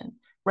organization,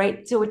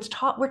 right? So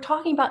we're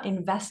talking about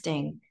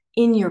investing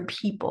in your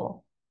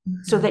people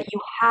so that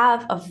you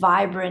have a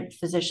vibrant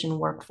physician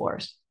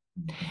workforce.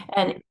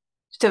 And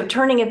so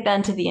turning it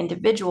then to the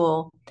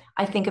individual,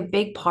 I think a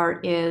big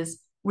part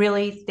is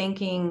really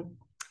thinking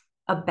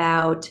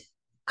about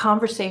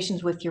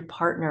conversations with your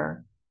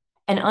partner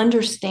and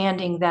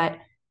understanding that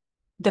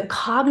the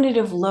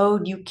cognitive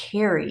load you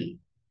carry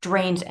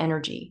drains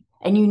energy,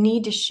 and you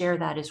need to share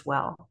that as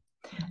well.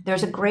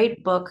 There's a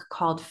great book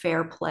called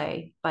Fair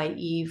Play by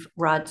Eve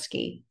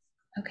Rodsky.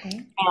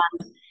 Okay.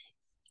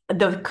 And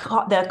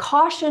the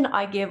caution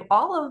I give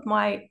all of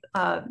my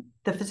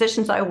the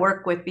physicians I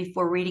work with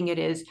before reading it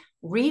is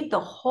read the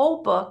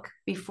whole book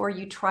before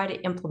you try to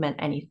implement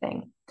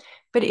anything.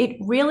 But it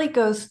really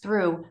goes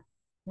through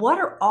what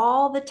are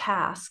all the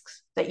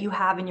tasks that you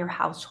have in your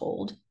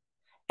household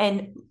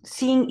and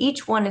seeing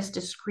each one as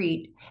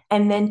discrete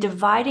and then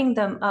dividing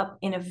them up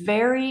in a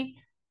very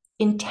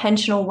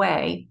intentional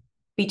way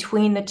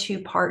between the two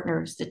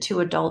partners, the two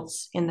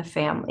adults in the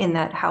family, in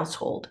that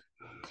household.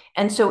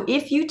 And so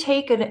if you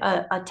take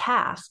a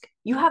task,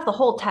 you have the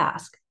whole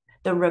task,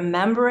 the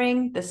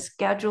remembering, the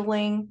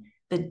scheduling,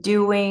 the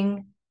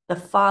doing, the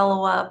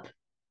follow-up,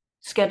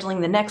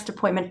 scheduling the next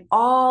appointment,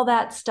 all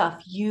that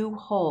stuff you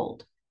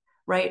hold,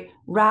 right?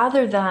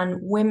 Rather than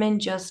women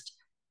just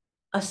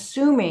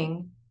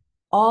assuming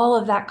all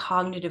of that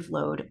cognitive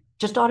load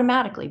just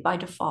automatically by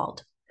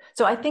default.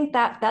 So I think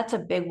that's a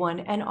big one.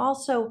 And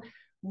also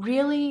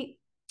really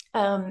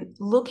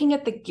looking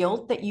at the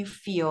guilt that you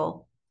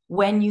feel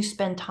when you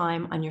spend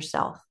time on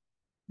yourself,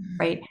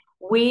 right?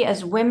 We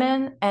as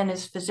women and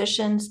as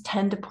physicians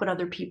tend to put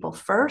other people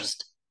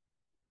first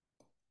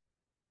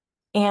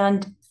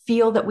and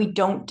feel that we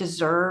don't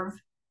deserve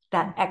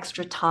that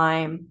extra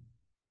time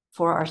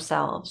for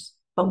ourselves,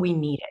 but we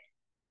need it.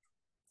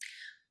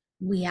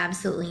 We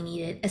absolutely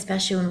need it,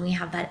 especially when we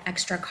have that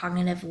extra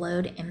cognitive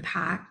load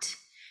impact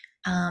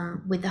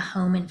with the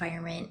home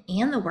environment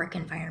and the work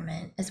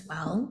environment as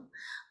well.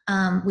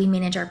 We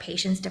manage our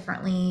patients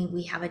differently.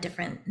 We have a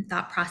different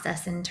thought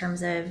process in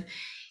terms of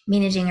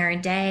managing our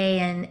day,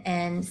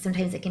 and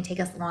sometimes it can take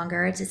us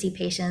longer to see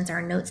patients.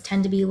 Our notes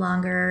tend to be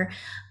longer.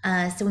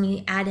 So when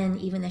you add in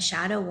even the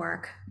shadow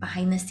work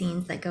behind the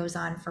scenes that goes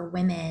on for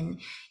women,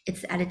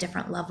 it's at a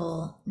different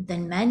level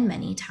than men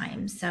many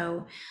times.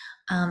 So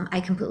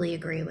I completely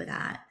agree with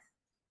that.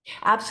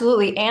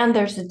 Absolutely. And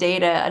there's the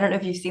data. I don't know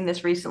if you've seen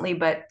this recently,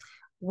 but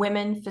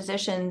women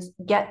physicians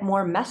get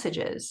more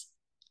messages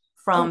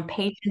from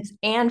patients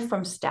and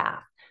from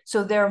staff.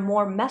 So there are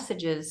more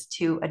messages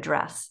to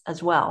address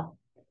as well.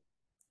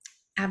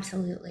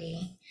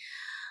 Absolutely.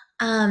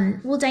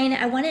 Well, Diane,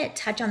 I want to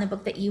touch on the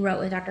book that you wrote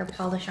with Dr.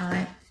 Paul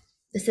Lachant.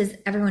 This is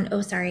everyone.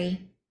 Oh,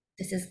 sorry.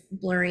 This is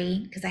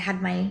blurry because I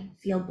had my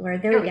field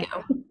blurred. There we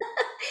go.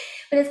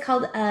 But it's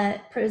called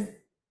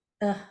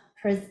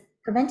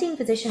Preventing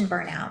Physician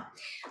Burnout.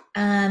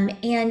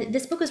 And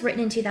this book was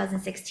written in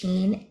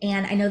 2016.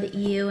 And I know that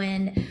you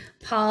and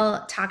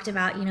Paul talked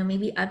about,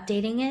 maybe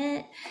updating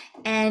it.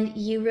 And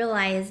you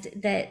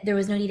realized that there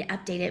was no need to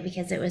update it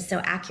because it was so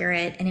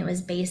accurate and it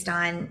was based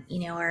on,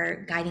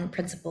 our guiding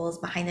principles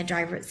behind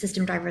the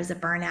system drivers of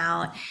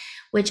burnout,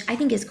 which I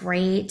think is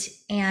great.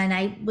 And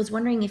I was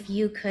wondering if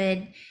you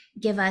could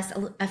give us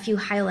a few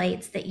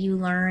highlights that you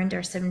learned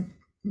or some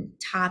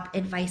top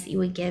advice that you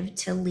would give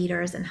to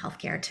leaders in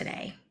healthcare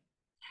today.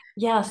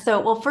 Yeah. So,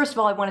 well, first of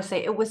all, I want to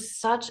say it was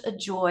such a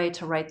joy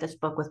to write this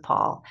book with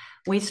Paul.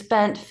 We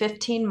spent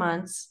 15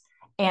 months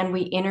and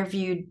we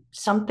interviewed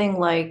something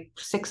like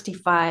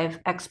 65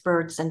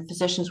 experts and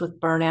physicians with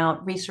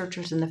burnout,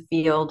 researchers in the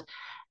field.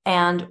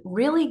 And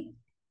really,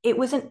 it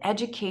was an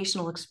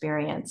educational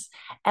experience.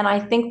 And I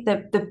think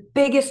that the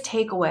biggest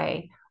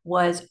takeaway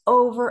was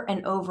over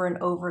and over and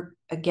over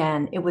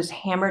again, it was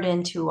hammered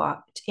into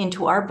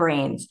our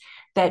brains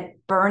that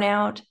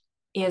burnout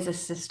is a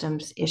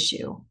systems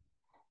issue,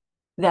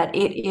 that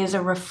it is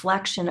a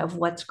reflection of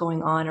what's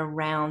going on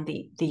around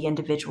the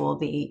individual,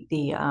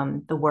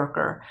 the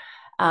worker.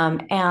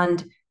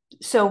 And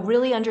so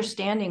really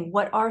understanding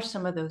what are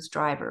some of those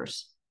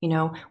drivers.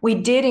 We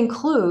did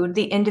include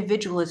the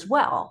individual as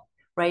well,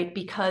 right?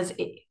 Because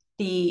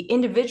the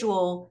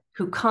individual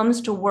who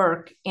comes to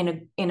work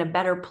in a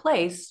better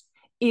place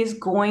is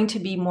going to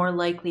be more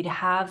likely to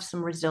have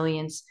some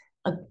resilience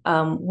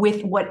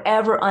with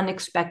whatever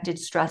unexpected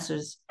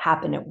stresses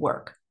happen at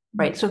work,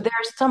 right? So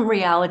there's some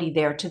reality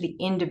there to the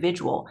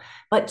individual,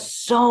 but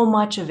so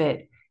much of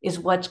it is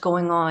what's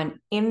going on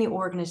in the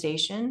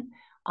organization,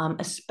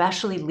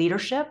 especially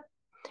leadership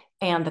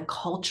and the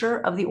culture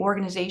of the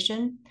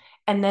organization.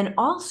 And then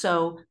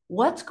also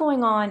what's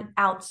going on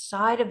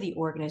outside of the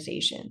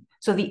organization.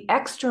 So the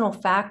external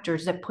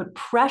factors that put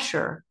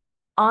pressure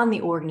on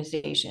the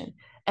organization.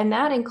 And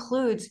that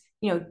includes,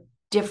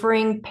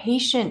 differing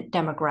patient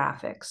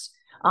demographics,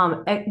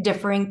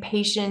 differing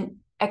patient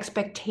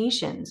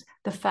expectations,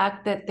 the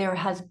fact that there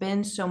has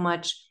been so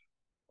much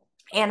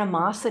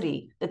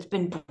animosity that's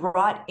been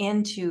brought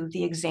into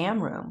the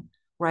exam room,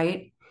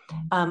 right?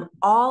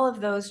 All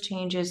of those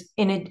changes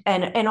in it,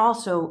 and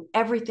also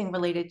everything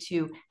related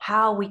to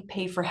how we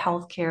pay for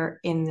healthcare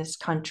in this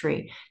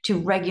country, to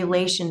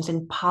regulations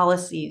and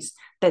policies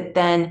that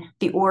then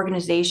the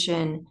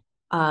organization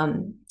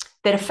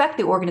that affect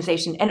the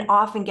organization and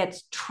often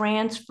gets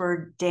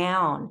transferred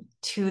down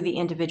to the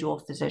individual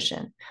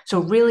physician. So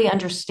really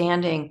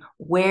understanding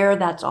where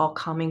that's all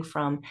coming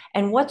from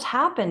and what's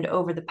happened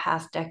over the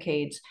past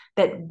decades,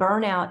 that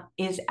burnout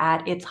is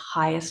at its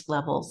highest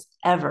levels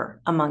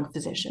ever among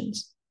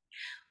physicians.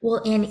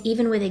 Well, and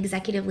even with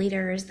executive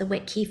leaders, the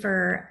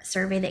Witt-Kiefer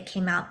survey that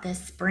came out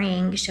this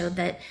spring showed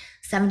that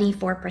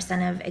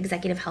 74% of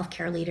executive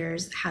healthcare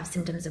leaders have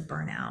symptoms of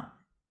burnout.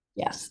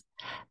 Yes.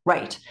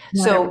 Right.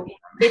 So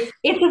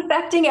it's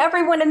affecting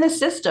everyone in the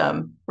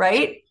system,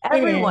 right?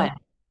 Everyone.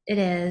 It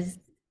is.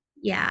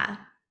 Yeah.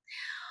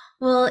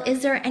 Well,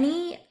 is there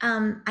any,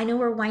 I know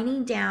we're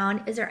winding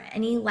down. Is there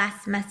any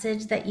last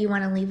message that you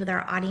want to leave with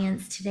our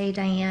audience today,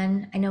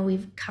 Diane? I know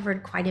we've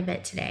covered quite a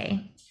bit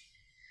today.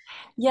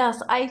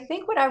 Yes, I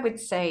think what I would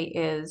say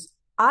is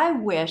I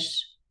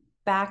wish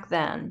back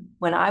then,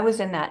 when I was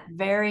in that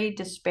very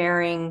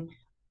despairing,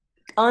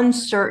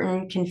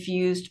 uncertain,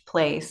 confused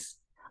place,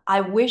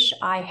 I wish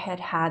I had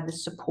had the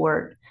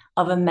support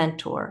of a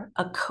mentor,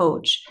 a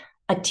coach,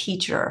 a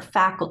teacher, a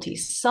faculty,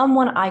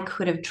 someone I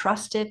could have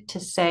trusted to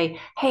say,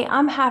 hey,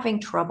 I'm having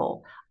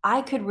trouble.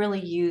 I could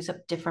really use a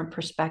different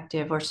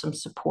perspective or some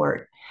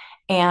support.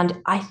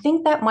 And I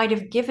think that might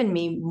have given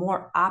me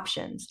more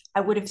options. I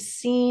would have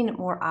seen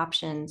more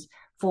options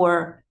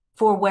for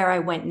where I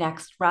went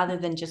next rather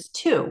than just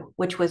two,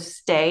 which was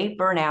stay,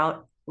 burn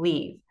out,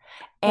 leave.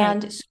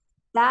 And right.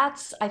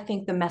 That's, I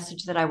think, the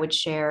message that I would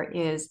share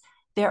is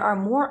there are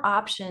more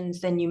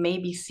options than you may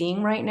be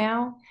seeing right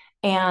now.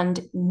 And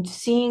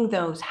seeing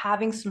those,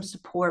 having some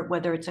support,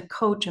 whether it's a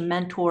coach, a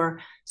mentor,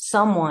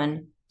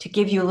 someone to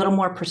give you a little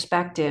more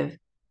perspective,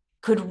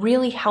 could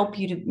really help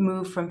you to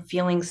move from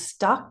feeling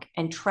stuck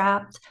and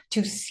trapped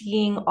to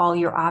seeing all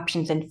your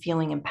options and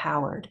feeling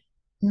empowered.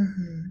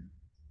 Mm-hmm.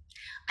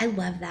 I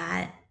love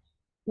that.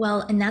 Well,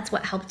 and that's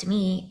what helped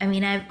me. I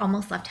mean, I've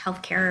almost left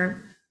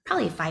healthcare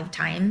probably 5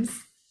 times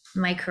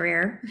in my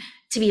career,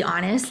 to be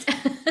honest.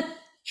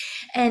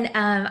 And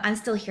I'm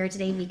still here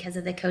today because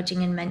of the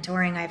coaching and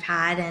mentoring I've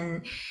had.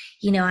 And,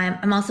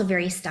 I'm also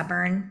very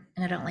stubborn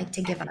and I don't like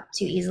to give up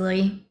too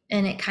easily.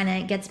 And it kind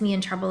of gets me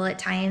in trouble at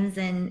times.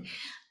 And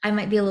I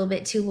might be a little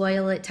bit too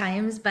loyal at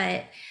times,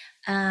 but,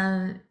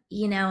 I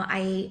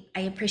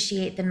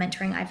appreciate the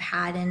mentoring I've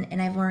had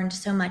and I've learned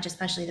so much,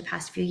 especially the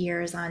past few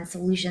years, on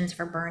solutions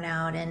for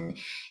burnout and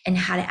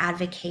how to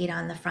advocate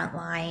on the front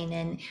line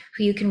and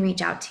who you can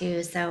reach out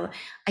to. So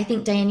I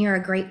think, Diane, you're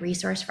a great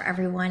resource for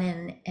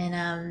everyone.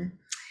 And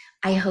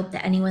I hope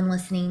that anyone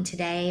listening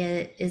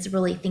today is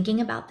really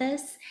thinking about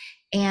this.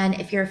 And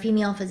if you're a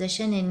female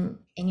physician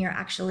and you're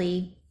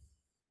actually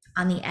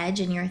on the edge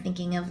and you're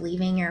thinking of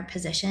leaving your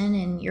position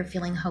and you're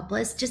feeling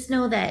hopeless, just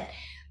know that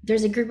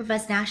there's a group of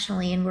us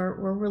nationally and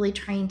we're really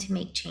trying to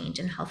make change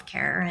in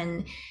healthcare,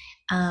 and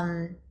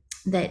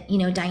that,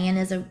 Diane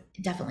is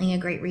definitely a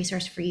great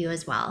resource for you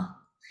as well.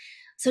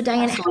 So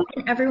Diane, Absolutely.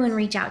 How can everyone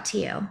reach out to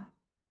you?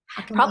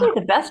 Probably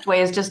the best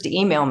way is just to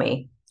email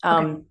me.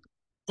 Okay.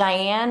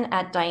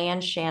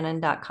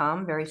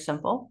 Diane@dianeshannon.com, very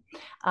simple.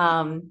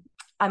 I'm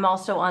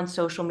also on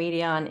social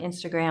media, on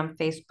Instagram,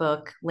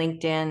 Facebook,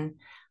 LinkedIn,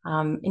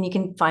 and you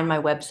can find my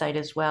website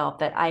as well.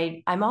 But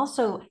I'm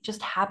also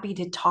just happy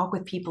to talk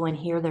with people and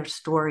hear their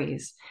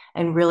stories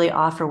and really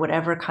offer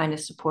whatever kind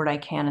of support I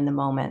can in the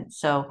moment.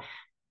 So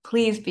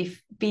please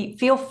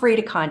feel free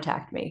to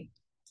contact me.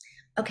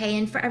 Okay,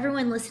 and for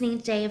everyone listening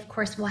today, of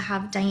course, we'll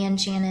have Diane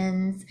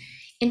Shannon's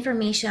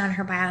information on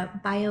her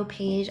bio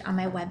page on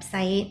my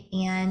website,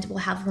 and we'll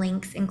have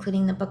links,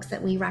 including the books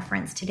that we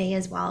referenced today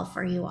as well,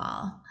 for you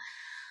all.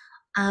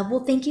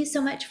 Well, thank you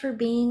so much for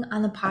being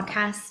on the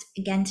podcast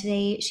again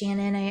today,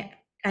 Shannon.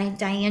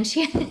 Diane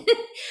Shannon.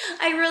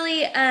 I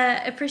really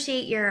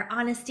appreciate your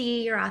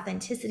honesty, your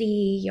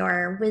authenticity,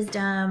 your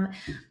wisdom.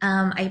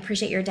 I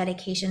appreciate your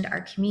dedication to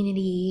our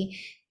community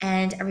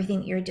and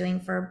everything that you're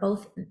doing for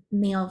both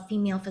male,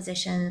 female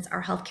physicians,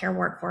 our healthcare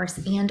workforce,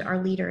 and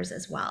our leaders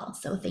as well.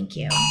 So thank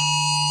you.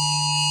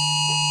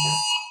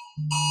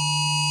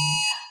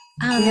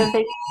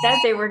 They said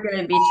they were going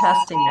to be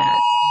testing that.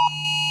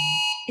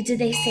 Did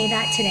they say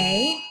that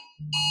today?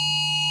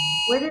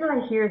 Where did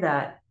I hear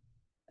that?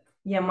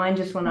 Yeah, mine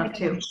just went Oh my off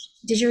too. gosh.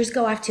 Did yours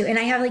go off too? And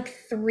I have like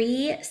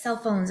 3 cell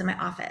phones in my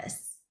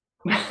office.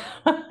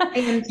 I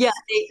am Yeah,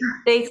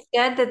 they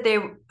said that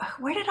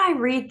where did I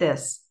read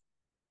this?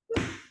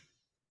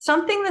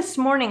 Something this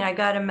morning, I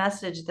got a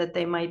message that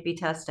they might be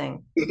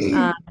testing.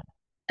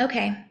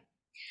 okay.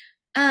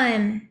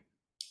 Um,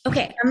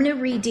 okay, I'm gonna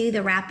redo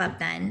the wrap up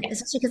then,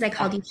 especially because I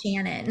called you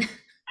Shannon.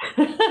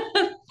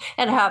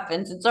 It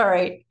happens. It's all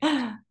right.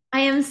 I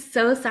am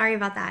so sorry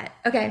about that.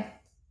 Okay.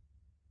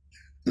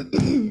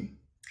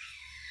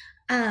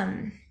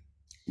 um,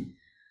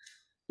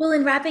 well,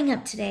 in wrapping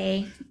up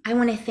today, I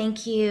want to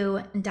thank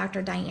you,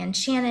 Dr. Diane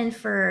Shannon,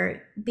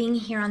 for being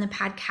here on the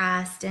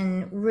podcast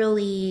and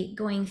really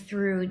going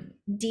through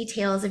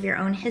details of your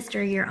own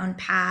history, your own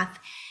path,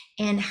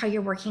 and how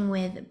you're working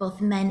with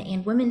both men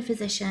and women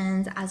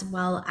physicians, as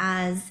well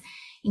as,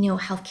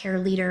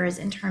 healthcare leaders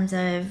in terms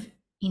of,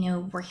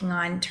 working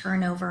on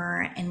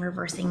turnover and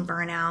reversing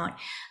burnout.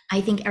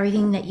 I think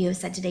everything that you have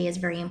said today is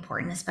very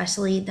important,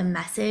 especially the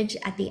message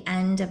at the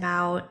end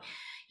about,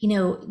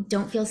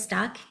 don't feel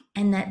stuck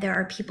and that there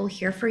are people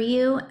here for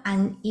you.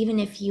 And even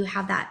if you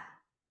have that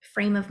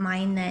frame of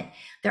mind that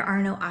there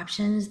are no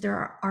options,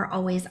 there are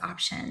always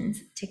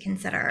options to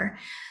consider.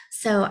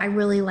 So I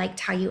really liked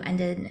how you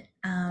ended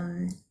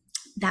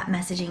that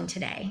messaging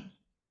today.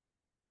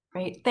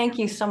 Great. Thank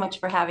you so much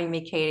for having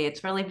me, Katie.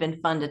 It's really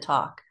been fun to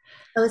talk.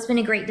 Oh, it's been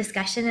a great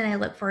discussion, and I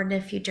look forward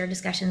to future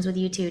discussions with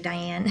you too,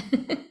 Diane.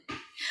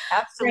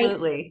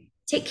 Absolutely. Right.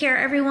 Take care,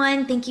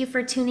 everyone. Thank you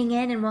for tuning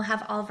in, and we'll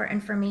have all of our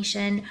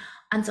information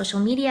on social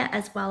media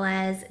as well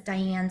as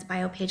Diane's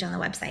bio page on the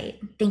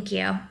website. Thank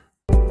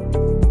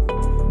you.